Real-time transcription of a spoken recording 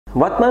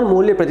වත්මන්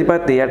මූල්‍ය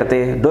ප්‍රතිපත්තිය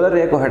යටතේ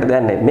ඩොලරය කොහටද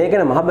යන්නේ? මේ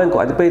ගැන මහ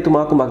බැංකුව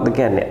අධිපතිතුමා කුමක්ද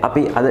කියන්නේ?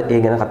 අපි අද ඒ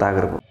ගැන කතා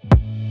කරමු.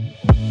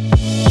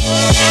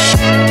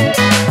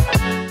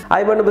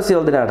 අයිබන් ඔබ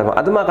සියලු දෙනාටම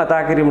අද මා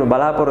කතා කිරීමට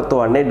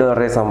බලාපොරොත්තු වෙන්නේ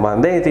ඩොලරය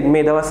සම්බන්ධයෙන්. ඉතින්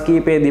මේ දවස්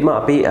කිහිපෙදීම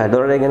අපි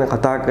ඩොලරය ගැන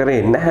කතා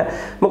කරේ නැහැ.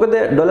 මොකද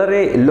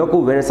ඩොලරේ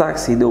ලොකු වෙනසක්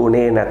සිදු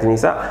වුණේ නැති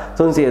නිසා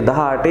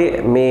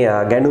 318 මේ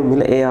ගැණු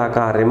මිල ඒ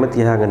ආකාරයෙන්ම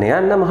තියාගෙන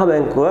යන්න මහ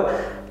බැංකුවට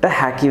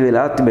හැකි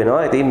වෙලා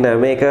තිබෙනවා. ඉතින්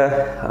මේක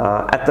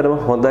ඇත්තටම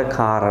හොඳ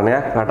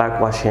කාරණයක්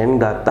රටක් වශයෙන්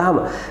ගත්තාම.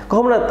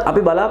 කොහොමද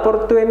අපි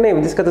බලාපොරොත්තු වෙන්නේ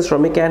විදේශගත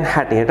ශ්‍රමිකයන්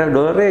හැටියට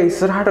ඩොලරය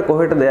ඉස්සරහට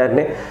කොහෙටද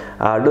යන්නේ?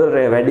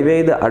 ඩොලරය වැඩි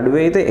වෙයිද අඩු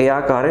වෙයිද? ඒ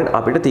ආකාරයෙන්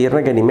අපිට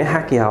තීරණ ගැනීමේ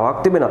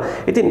හැකියාවක් තිබෙනවා.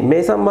 ඉතින්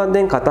මේ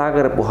සම්බන්ධයෙන් කතා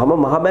කරපුවාම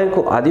මහ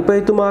බැංකුව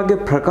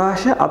අධිපතිතුමාගේ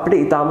ප්‍රකාශ අපිට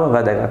ඉතාම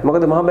වැදගත්.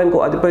 මොකද මහ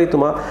බැංකුව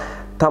අධිපතිතුමා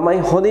තමයි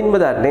හොඳින්ම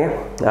දන්නේ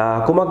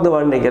කුමක්ද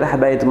වන්නේ කියලා.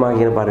 හැබැයි එතුමා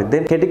කියන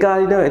පරිද්දෙන් කෙටි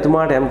කාලීනව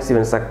එතුමාට යම්කිසි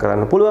වෙනසක්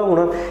කරන්න පුළුවන්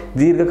වුණා.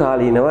 දීර්ඝ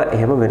කාලීනව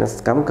එහෙම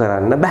වෙනස්කම්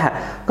කරන්න බෑ.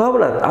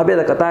 කොහොමද අපි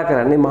අද කතා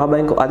කරන්නේ මහ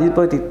බැංකුව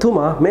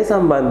අධිපතිතුමා මේ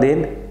සම්බන්ධයෙන්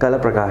කළ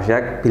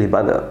ප්‍රකාශයක්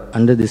පිළිබඳව.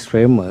 Under this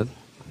framework,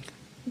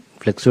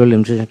 flexible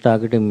inflation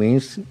targeting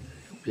means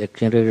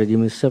exchange rate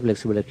regime is a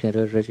flexible exchange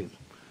rate regime.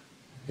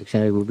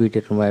 Exchange rate will be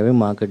determined by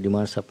market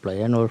demand, supply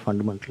and all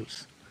fundamentals.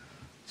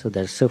 So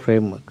that's the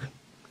framework.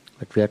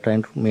 But we are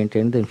trying to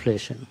maintain the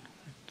inflation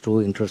through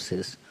interest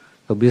rates.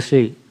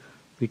 Obviously,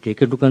 we take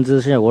into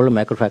consideration all the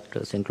macro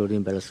factors,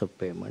 including balance of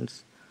payments,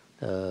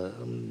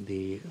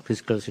 the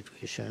fiscal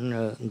situation,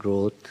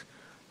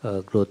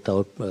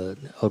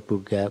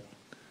 output gap,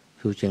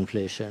 future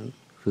inflation,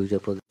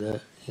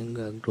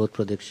 growth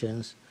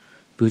projections,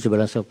 future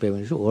balance of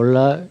payments. All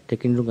are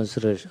taken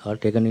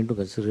into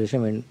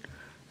consideration when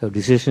a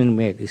decision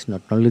made. It's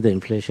not only the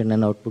inflation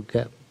and output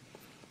gap.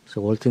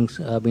 So all things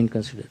are being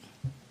considered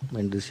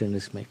when decision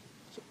is made.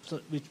 So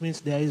which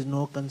means there is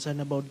no concern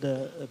about the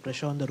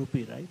pressure on the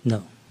rupee, right? No.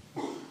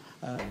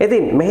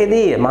 ඉතින්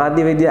මෙහිදී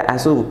මාධ්‍ය විද්‍යා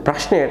ඇසු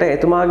ප්‍රශ්නයට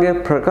එතුමාගේ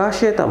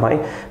ප්‍රකාශය තමයි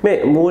මේ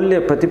මූල්‍ය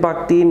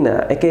ප්‍රතිපත්තීන්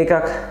එක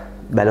එකක්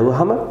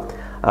බැලුවහම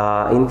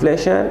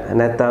ඉන්ෆ්ලේෂන්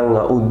නැත්නම්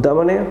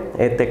උද්දමනය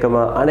ඒත් එක්කම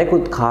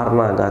අනෙකුත්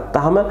කාරණා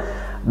ගත්තාම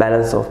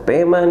balance of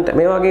payment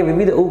මේ වගේ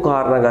විවිධ වූ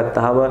කාරණා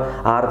ගත්තාම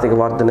ආර්ථික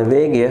වර්ධන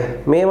වේගය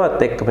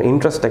මේවත් එක්කම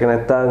interest එක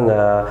නැත්නම්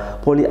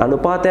පොලි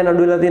අනුපාතයන්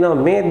අඩු වෙලා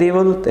තියෙනවා. මේ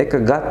දේවලුත් එක්ක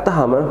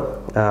ගත්තාම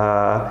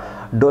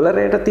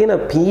ඩොලරයට තියෙන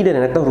පීඩනය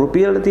නැත්නම්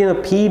රුපියලට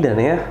තියෙන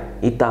පීඩනය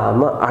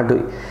ඊටාම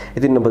අඩුයි.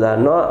 ඉතින් ඔබ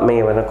දන්නවා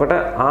මේ වෙනකොට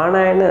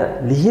ආනයන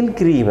ලිහිල්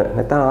කිරීම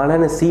නැත්නම්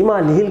ආනයන සීමා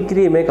ලිහිල්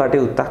කිරීමේ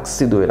කටයුත්තක්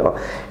සිදු වෙනවා.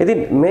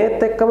 ඉතින්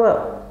මේත් එක්කම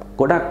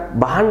ගොඩක්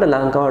බහන්න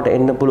ලංකාවට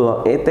එන්න පුළුවන්.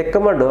 ඒත්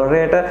එක්කම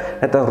ඩොලරයට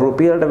නැත්නම්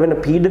රුපියලට වෙන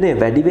පීඩනය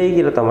වැඩි වෙයි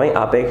කියලා තමයි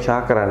අපේක්ෂා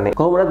කරන්නේ.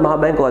 කොහොමවත් මහ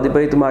බැංකුව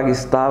අධිපතිතුමාගේ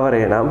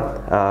ස්ථාවරය නම්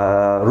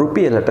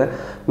රුපියලට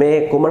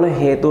මේ කුමන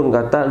හේතුන්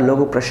ගත්තා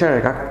ලොකු ප්‍රෙෂර්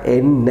එකක්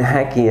එන්නේ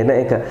නැහැ කියන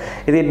එක.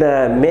 ඉතින්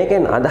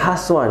මේකෙන්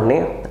අදහස්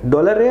වන්නේ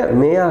ඩොලරය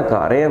මේ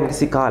ආකාරයෙන්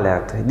කිසි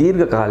කාලයක්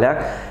දීර්ඝ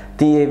කාලයක්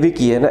තියෙවි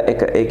කියන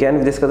එක. ඒ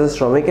කියන්නේ විදේශගත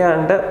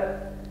ශ්‍රමිකයන්ට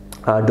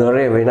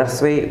ඩොලරය වෙනස්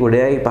වෙයි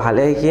උඩයයි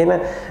පහළයයි කියන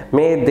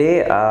මේ දේ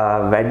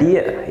වැඩි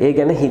ඒ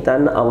ගැන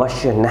හිතන්න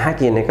අවශ්‍ය නැහැ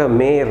කියන එක.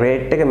 මේ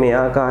රේට් එක මේ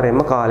ආකාරයෙන්ම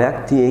කාලයක්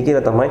තියෙයි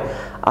කියලා තමයි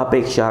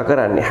අපේක්ෂා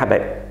කරන්නේ.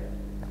 හැබැයි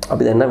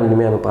අපි දන්නා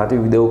විනිමය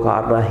අනුපාතය විවිධ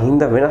කාරණා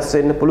හින්දා වෙනස්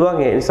වෙන්න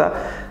පුළුවන්. ඒ නිසා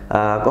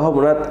කොහොම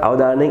වුණත්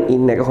අවධානයෙන්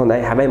ඉන්න එක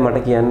හොඳයි. හැබැයි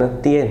මට කියන්න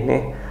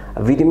තියෙන්නේ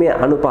විනිමය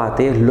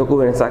අනුපාතයේ ලොකු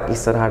වෙනසක්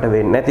ඉස්සරහට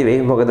වෙන්නේ නැති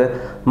වෙයි. මොකද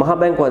මහ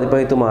බැංකුව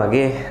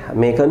අධිපතිතුමාගේ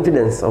මේ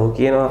කොන්ෆිඩන්ස් ඔහු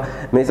කියනවා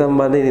මේ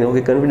සම්බන්ධයෙන්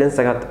ඔහුගේ කොන්ෆිඩන්ස්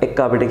එකත් එක්ක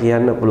අපිට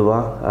කියන්න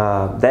පුළුවන්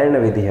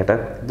දැනෙන විදිහට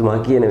තුමා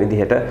කියන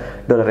විදිහට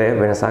ඩොලරයේ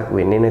වෙනසක්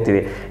වෙන්නේ නැති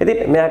වෙයි.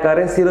 ඉතින් මේ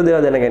ආකාරයෙන් සියලු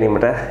දේවල් දැන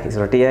ගැනීමට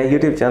ඉස්සරට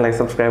YouTube channel එක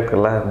subscribe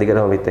කරලා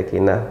දිගටම විත් එක්ක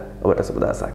ඉන්න ඔබට සුබ දවසක්.